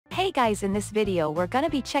Hey guys, in this video we're gonna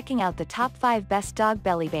be checking out the top 5 best dog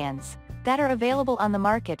belly bands that are available on the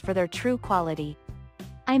market for their true quality.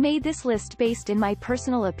 I made this list based in my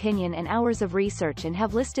personal opinion and hours of research and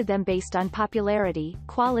have listed them based on popularity,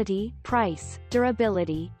 quality, price,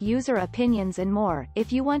 durability, user opinions and more.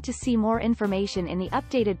 If you want to see more information in the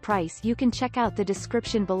updated price, you can check out the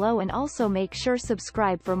description below and also make sure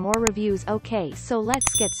subscribe for more reviews. Okay, so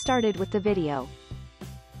let's get started with the video.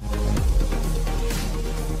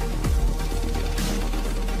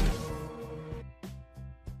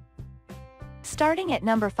 Starting at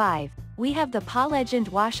number 5, we have the Paw Legend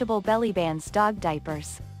Washable Belly Bands Dog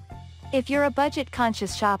Diapers. If you're a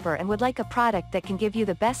budget-conscious shopper and would like a product that can give you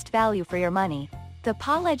the best value for your money, the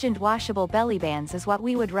Paw Legend Washable Belly Bands is what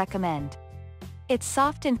we would recommend. It's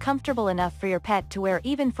soft and comfortable enough for your pet to wear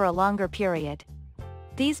even for a longer period.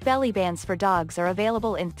 These belly bands for dogs are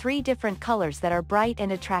available in 3 different colors that are bright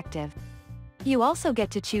and attractive. You also get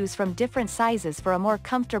to choose from different sizes for a more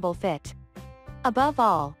comfortable fit. Above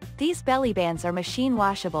all, these belly bands are machine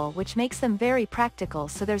washable, which makes them very practical,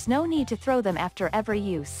 so there's no need to throw them after every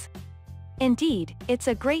use. Indeed, it's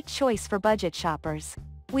a great choice for budget shoppers.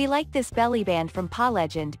 We like this belly band from Paw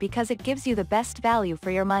Legend because it gives you the best value for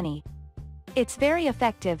your money. It's very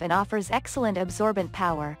effective and offers excellent absorbent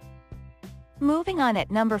power. Moving on, at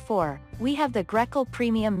number 4, we have the Grecle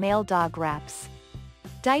Premium Male Dog Wraps.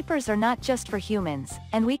 Diapers are not just for humans,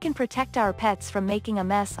 and we can protect our pets from making a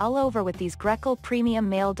mess all over with these Grecle Premium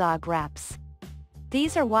Male Dog Wraps.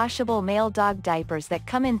 These are washable male dog diapers that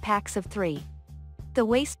come in packs of 3. The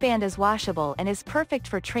waistband is washable and is perfect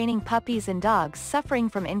for training puppies and dogs suffering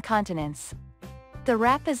from incontinence. The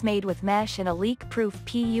wrap is made with mesh and a leak-proof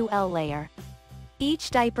PUL layer.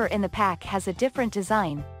 Each diaper in the pack has a different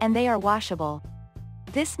design, and they are washable.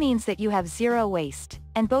 This means that you have zero waste,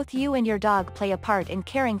 and both you and your dog play a part in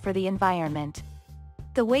caring for the environment.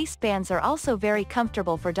 The waistbands are also very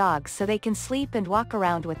comfortable for dogs, so they can sleep and walk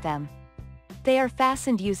around with them. They are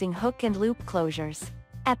fastened using hook and loop closures.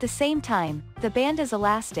 At the same time, the band is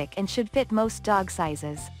elastic and should fit most dog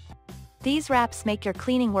sizes. These wraps make your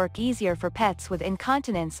cleaning work easier for pets with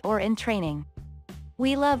incontinence or in training.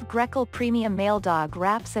 We love Grecle Premium Male Dog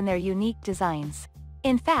Wraps and their unique designs.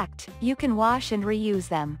 In fact, you can wash and reuse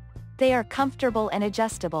them. They are comfortable and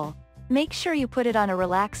adjustable. Make sure you put it on a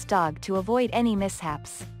relaxed dog to avoid any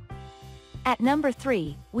mishaps. At number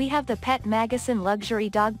 3, we have the Pet Magasin Luxury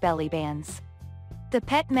Dog Belly Bands. The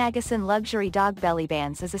Pet Magasin Luxury Dog Belly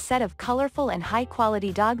Bands is a set of colorful and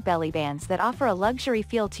high-quality dog belly bands that offer a luxury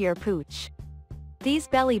feel to your pooch. These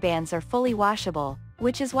belly bands are fully washable,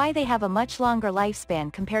 which is why they have a much longer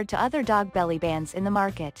lifespan compared to other dog belly bands in the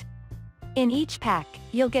market. In each pack,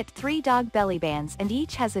 you'll get 3 dog belly bands and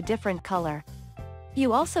each has a different color.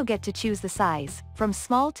 You also get to choose the size, from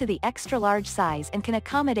small to the extra large size, and can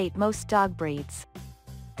accommodate most dog breeds.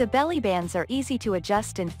 The belly bands are easy to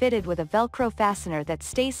adjust and fitted with a Velcro fastener that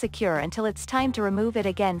stays secure until it's time to remove it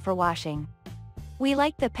again for washing. We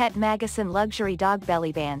like the Pet Magasin Luxury Dog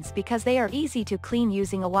Belly Bands because they are easy to clean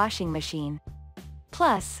using a washing machine.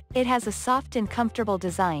 Plus, it has a soft and comfortable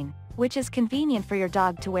design, which is convenient for your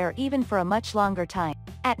dog to wear even for a much longer time.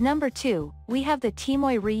 At number 2, we have the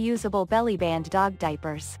Teamoy Reusable Belly Band Dog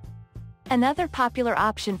Diapers. Another popular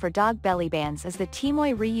option for dog belly bands is the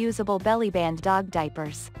Teamoy Reusable Belly Band Dog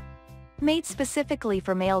Diapers. Made specifically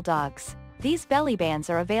for male dogs, these belly bands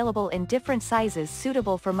are available in different sizes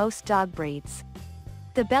suitable for most dog breeds.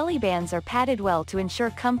 The belly bands are padded well to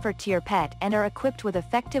ensure comfort to your pet and are equipped with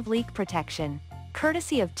effective leak protection,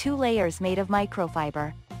 courtesy of 2 layers made of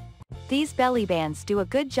microfiber. These belly bands do a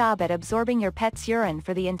good job at absorbing your pet's urine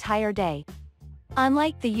for the entire day.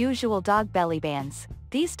 Unlike the usual dog belly bands,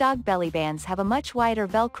 these dog belly bands have a much wider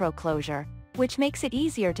Velcro closure, which makes it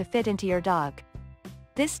easier to fit into your dog.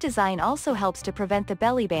 This design also helps to prevent the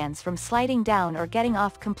belly bands from sliding down or getting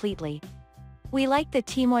off completely. We like the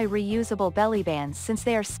Teamoy Reusable Belly Bands since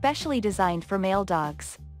they are specially designed for male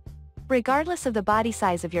dogs. Regardless of the body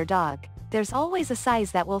size of your dog, there's always a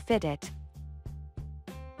size that will fit it.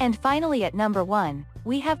 And finally, at number 1,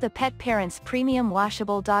 we have the Pet Parents Premium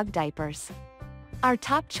Washable Dog Diapers. Our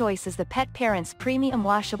top choice is the Pet Parents Premium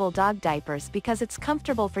Washable Dog Diapers because it's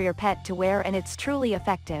comfortable for your pet to wear and it's truly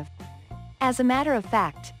effective. As a matter of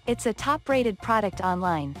fact, it's a top-rated product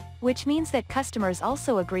online, which means that customers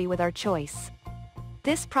also agree with our choice.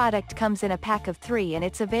 This product comes in a pack of 3 and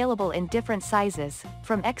it's available in different sizes,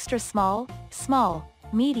 from extra small, small,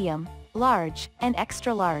 medium, large, and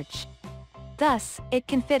extra large. Thus, it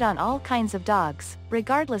can fit on all kinds of dogs,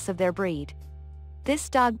 regardless of their breed. This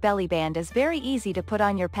dog belly band is very easy to put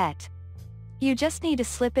on your pet. You just need to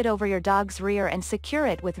slip it over your dog's rear and secure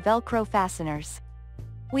it with Velcro fasteners.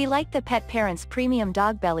 We like the Pet Parents Premium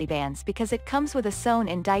Dog Belly Bands because it comes with a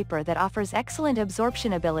sewn-in diaper that offers excellent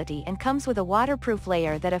absorption ability and comes with a waterproof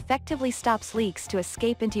layer that effectively stops leaks to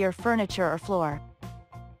escape into your furniture or floor.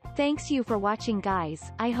 Thanks you for watching,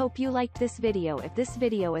 guys. I hope you liked this video. If this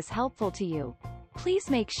video is helpful to you, please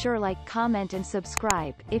make sure like, comment and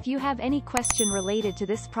subscribe. If you have any question related to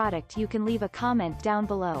this product, you can leave a comment down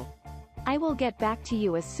below. I will get back to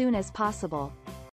you as soon as possible.